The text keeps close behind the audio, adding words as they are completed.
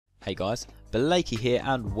Hey guys, Blakey here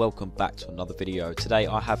and welcome back to another video. Today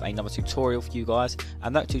I have another tutorial for you guys,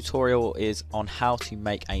 and that tutorial is on how to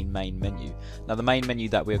make a main menu. Now the main menu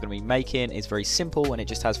that we're going to be making is very simple and it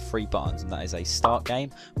just has 3 buttons, and that is a start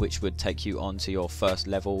game, which would take you on to your first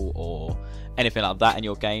level or anything like that in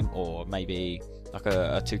your game, or maybe like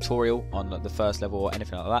a tutorial on the first level or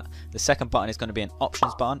anything like that. The second button is going to be an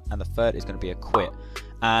options button, and the third is going to be a quit.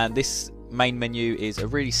 And this main menu is a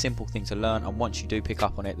really simple thing to learn, and once you do pick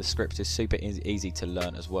up on it, the script is super easy to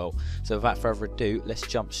learn as well. So without further ado, let's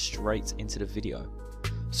jump straight into the video.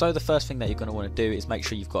 So the first thing that you're going to want to do is make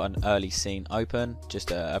sure you've got an early scene open,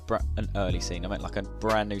 just an early scene. I meant like a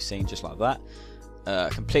brand new scene, just like that.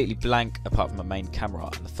 Completely blank apart from a main camera.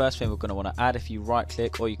 And the first thing we're going to want to add, if you right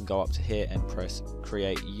click, or you can go up to here and press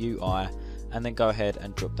create UI, and then go ahead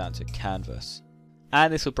and drop down to canvas.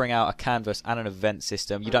 And this will bring out a canvas and an event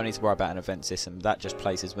system. You don't need to worry about an event system, that just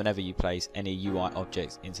places whenever you place any UI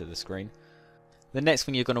objects into the screen. The next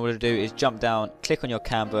thing you're going to want to do is jump down, click on your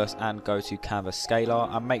canvas and go to canvas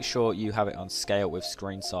scalar, and make sure you have it on scale with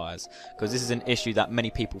screen size, because this is an issue that many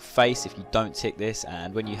people face if you don't tick this.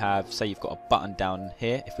 And when you have, say you've got a button down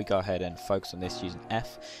here, if we go ahead and focus on this using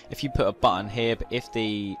F, if you put a button here, but if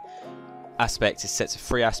the aspect is set to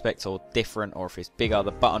free aspect or different, or if it's bigger,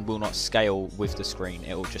 the button will not scale with the screen,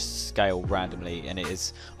 it will just scale randomly. And it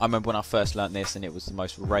is, I remember when I first learned this and it was the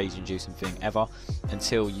most rage inducing thing ever,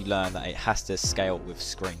 until you learn that it has to scale with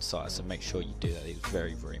screen size. So make sure you do that, it's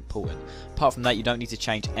very important. Apart from that, you don't need to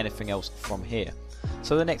change anything else from here.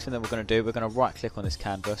 So the next thing that we're going to do, we're going to right click on this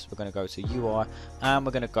canvas, we're going to go to UI, and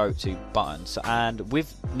we're going to go to buttons. And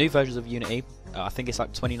with new versions of Unity, I think it's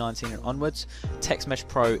like 2019 and onwards, Text Mesh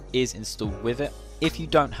Pro is installed with it. If you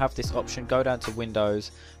don't have this option, go down to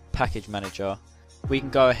Windows, Package Manager. We can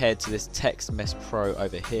go ahead to this Text Mesh Pro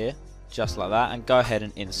over here, just like that, and go ahead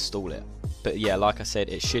and install it. But yeah, like I said,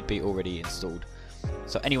 it should be already installed.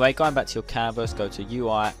 So anyway, going back to your canvas, go to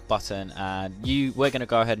UI, button, and we're going to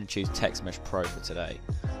go ahead and choose Text Mesh Pro for today.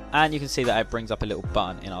 And you can see that it brings up a little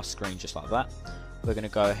button in our screen just like that. We're going to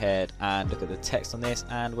go ahead and look at the text on this,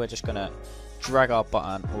 and we're just going to drag our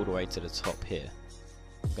button all the way to the top here.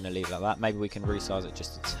 I'm going to leave it like that. Maybe we can resize it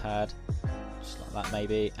just a tad, just like that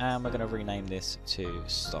maybe. And we're going to rename this to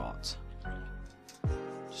Start.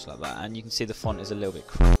 Just like that, and you can see the font is a little bit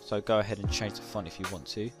cropped, so go ahead and change the font if you want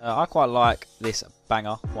to. I quite like this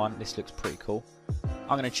banger one, this looks pretty cool.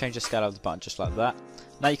 I'm going to change the scale of the button just like that.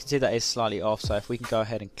 Now you can see that it's slightly off, so if we can go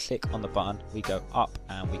ahead and click on the button, we go up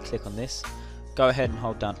and we click on this. Go ahead and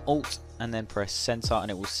hold down Alt and then press center, and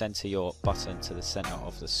it will center your button to the center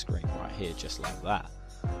of the screen right here, just like that.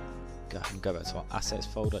 Go ahead and go back to our assets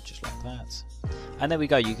folder just like that, and there we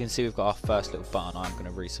go. You can see we've got our first little button. I'm going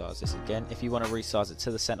to resize this again. If you want to resize it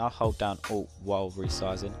to the center, hold down Alt while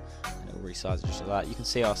resizing and it will resize it just like that. You can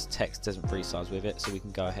see our text doesn't resize with it, so we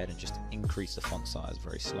can go ahead and just increase the font size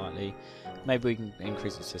very slightly. Maybe we can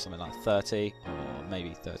increase it to something like 30 or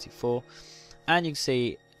maybe 34, and you can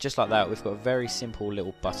see just like that we've got a very simple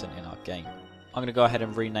little button in our game. I'm going to go ahead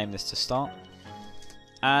and rename this to Start.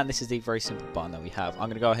 And this is the very simple button that we have. I'm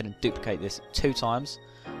going to go ahead and duplicate this 2 times,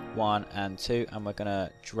 1 and 2, and we're going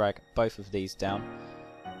to drag both of these down,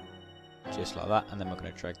 just like that, and then we're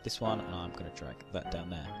going to drag this one, and I'm going to drag that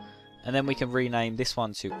down there. And then we can rename this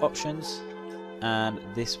one to Options, and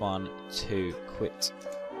this one to Quit.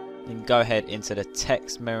 Then go ahead into the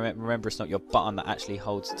text. Remember, it's not your button that actually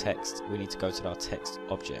holds text, we need to go to our text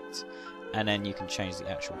object, and then you can change the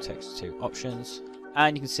actual text to Options.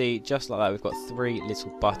 And you can see just like that we've got 3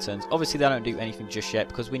 little buttons. Obviously they don't do anything just yet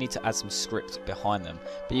because we need to add some script behind them,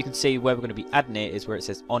 but you can see where we're going to be adding it is where it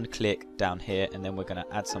says on click down here, and then we're going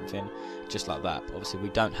to add something just like that. But obviously we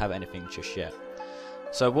don't have anything just yet.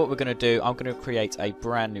 So what we're going to do, I'm going to create a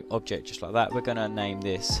brand new object just like that. We're going to name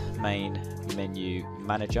this main menu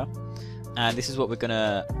manager, and this is what we're going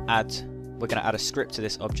to add. We're going to add a script to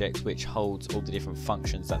this object which holds all the different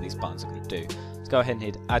functions that these buttons are going to do. Let's go ahead and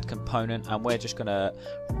hit add component, and we're just going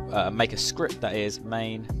to make a script that is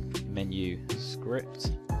main menu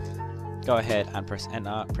script. Go ahead and press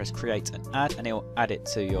enter, press create and add, and it will add it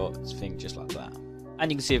to your thing just like that.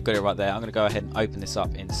 And you can see I've got it right there. I'm going to go ahead and open this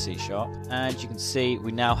up in C#, and you can see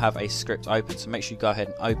we now have a script open, so make sure you go ahead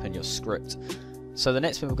and open your script. So the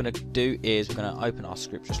next thing we're going to do is we're going to open our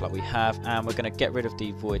script just like we have, and we're going to get rid of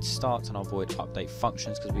the void start and our void update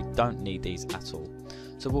functions because we don't need these at all.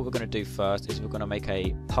 So what we're going to do first is we're going to make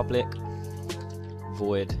a public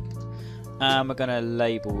void, and we're going to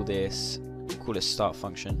label this, call it start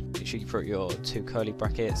function. Make sure you put your 2 curly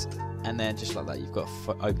brackets, and then just like that you've got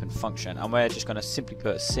open function, and we're just going to simply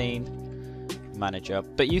put scene manager,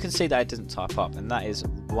 but you can see that it doesn't type up, and that is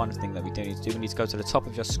one thing that we do need to do. We need to go to the top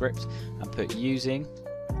of your script and put using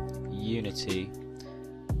Unity.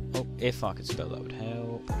 Oh, if I could spell that would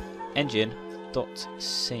help.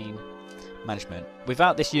 Engine.scene management.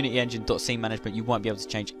 Without this Unity engine.scene management, you won't be able to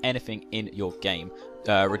change anything in your game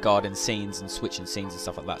regarding scenes and switching scenes and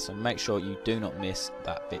stuff like that. So make sure you do not miss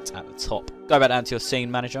that bit at the top. Go back down to your scene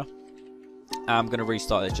manager. I'm going to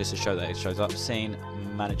restart it just to show that it shows up. Scene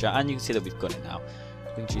manager, and you can see that we've got it now.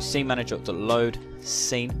 We can choose scene manager.load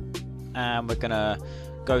scene, and we're going to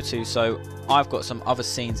go to, so I've got some other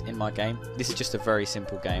scenes in my game. This is just a very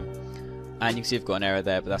simple game, and you can see I've got an error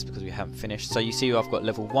there, but that's because we haven't finished. So you see I've got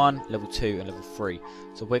level 1, level 2 and level 3.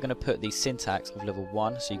 So we're going to put the syntax of level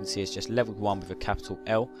 1, so you can see it's just level 1 with a capital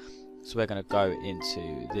L. So we're going to go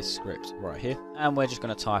into this script right here, and we're just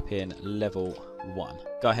going to type in level 1.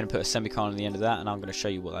 Go ahead and put a semicolon at the end of that, and I'm going to show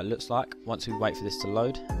you what that looks like. Once we wait for this to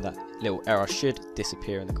load, that little error should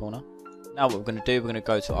disappear in the corner. Now what we're going to do, we're going to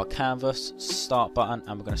go to our canvas, start button,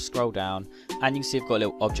 and we're going to scroll down, and you can see I've got a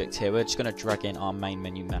little object here. We're just going to drag in our main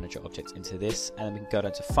menu manager object into this, and then we can go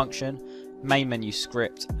down to function, main menu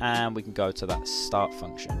script, and we can go to that start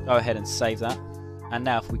function. Go ahead and save that. And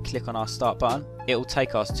now if we click on our start button, it will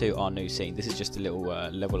take us to our new scene. This is just a little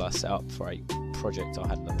level I set up for a project I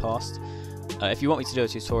had in the past. If you want me to do a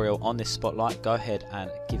tutorial on this spotlight, go ahead and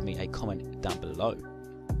give me a comment down below.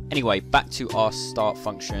 Anyway, back to our start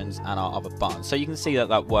functions and our other buttons. So you can see that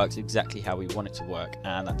that works exactly how we want it to work,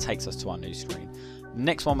 and that takes us to our new screen. The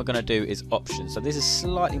next one we're going to do is options. So this is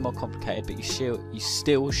slightly more complicated, but you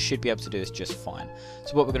still should be able to do this just fine.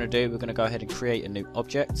 So what we're going to do, we're going to go ahead and create a new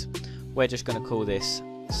object. We're just going to call this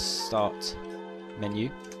start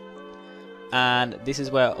menu, and this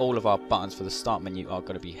is where all of our buttons for the start menu are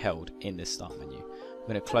going to be held in this start menu. We're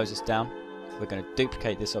going to close this down, we're going to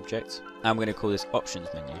duplicate this object, and we're going to call this options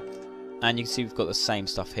menu. And you can see we've got the same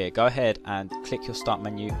stuff here. Go ahead and click your start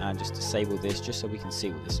menu and just disable this, just so we can see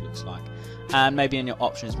what this looks like. And maybe in your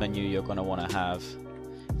options menu you're going to want to have,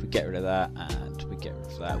 if we get rid of that and we get rid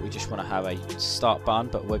of that, we just want to have a start button,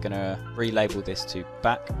 but we're going to relabel this to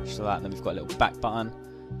back, so that, and then we've got a little back button.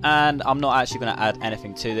 And I'm not actually going to add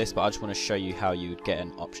anything to this, but I just want to show you how you would get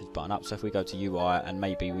an options button up. So if we go to UI, and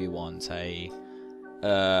maybe we want a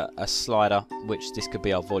slider, which this could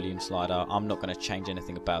be our volume slider. I'm not going to change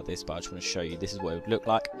anything about this, but I just want to show you this is what it would look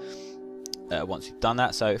like once we've done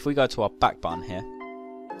that. So if we go to our back button here,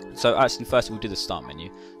 so actually first we'll do the start menu.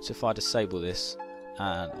 So if I disable this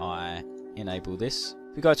and I enable this,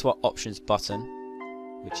 if we go to our options button,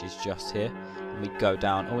 which is just here, and we go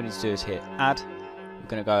down, all we need to do is hit add. We're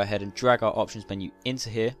going to go ahead and drag our options menu into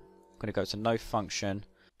here. We're going to go to no function,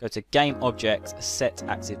 go to game object, set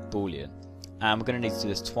active boolean, and we're going to need to do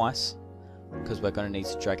this twice because we're going to need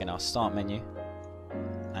to drag in our start menu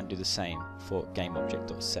and do the same for game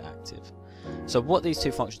object.setActive. So what these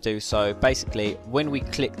two functions do, so basically when we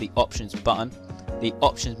click the options button, the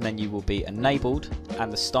options menu will be enabled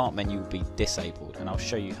and the start menu will be disabled, and I'll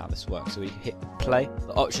show you how this works. So we hit play,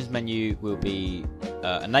 the options menu will be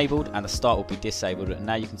enabled and the start will be disabled, and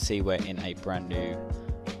now you can see we're in a brand new,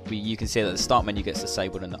 you can see that the start menu gets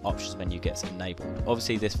disabled and the options menu gets enabled.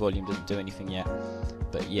 Obviously this volume doesn't do anything yet,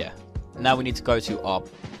 but yeah. Now we need to go to our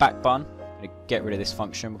back button. We're going to get rid of this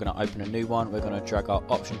function, we're going to open a new one, we're going to drag our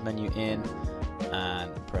options menu in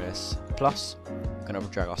and press plus. We're going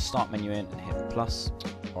to drag our start menu in and hit plus,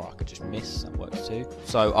 or I could just miss, that works too.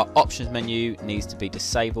 So our options menu needs to be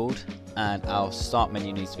disabled and our start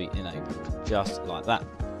menu needs to be enabled, just like that.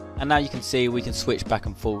 And now you can see we can switch back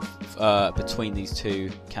and forth between these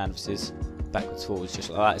two canvases, backwards, forwards, just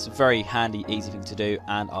like that. It's a very handy, easy thing to do,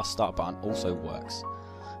 and our start button also works.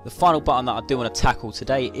 The final button that I do want to tackle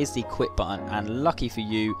today is the quit button, and lucky for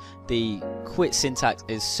you, the quit syntax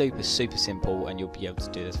is super simple and you'll be able to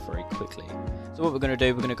do this very quickly. So what we're going to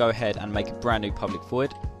do, we're going to go ahead and make a brand new public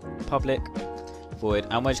void,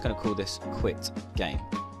 and we're just going to call this quit game.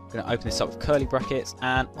 We're going to open this up with curly brackets,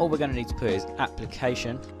 and all we're going to need to put is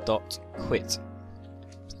application.quit,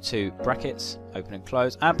 two brackets, open and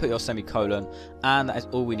close, and put your semicolon, and that is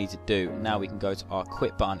all we need to do. Now we can go to our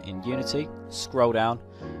quit button in Unity, scroll down,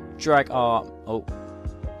 drag our,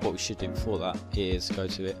 what we should do before that is go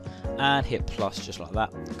to it and hit plus, just like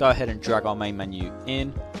that. Go ahead and drag our main menu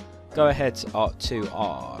in, go ahead to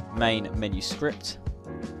our main menu script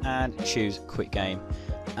and choose quit game,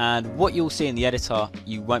 And what you'll see in the editor,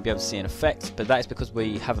 you won't be able to see an effect, but that is because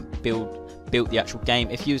we haven't built the actual game.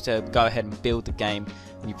 If you was to go ahead and build the game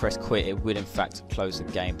and you press quit, it would in fact close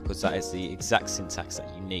the game, because that is the exact syntax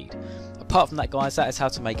that you need. Apart from that, guys, that is how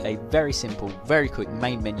to make a very simple, very quick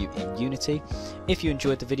main menu in Unity. If you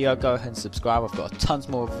enjoyed the video, go ahead and subscribe. I've got tons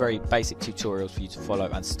more very basic tutorials for you to follow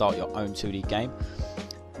and start your own 2D game.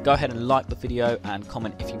 Go ahead and like the video and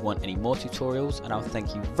comment if you want any more tutorials, and I'll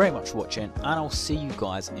thank you very much for watching, and I'll see you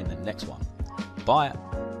guys in the next one. Bye.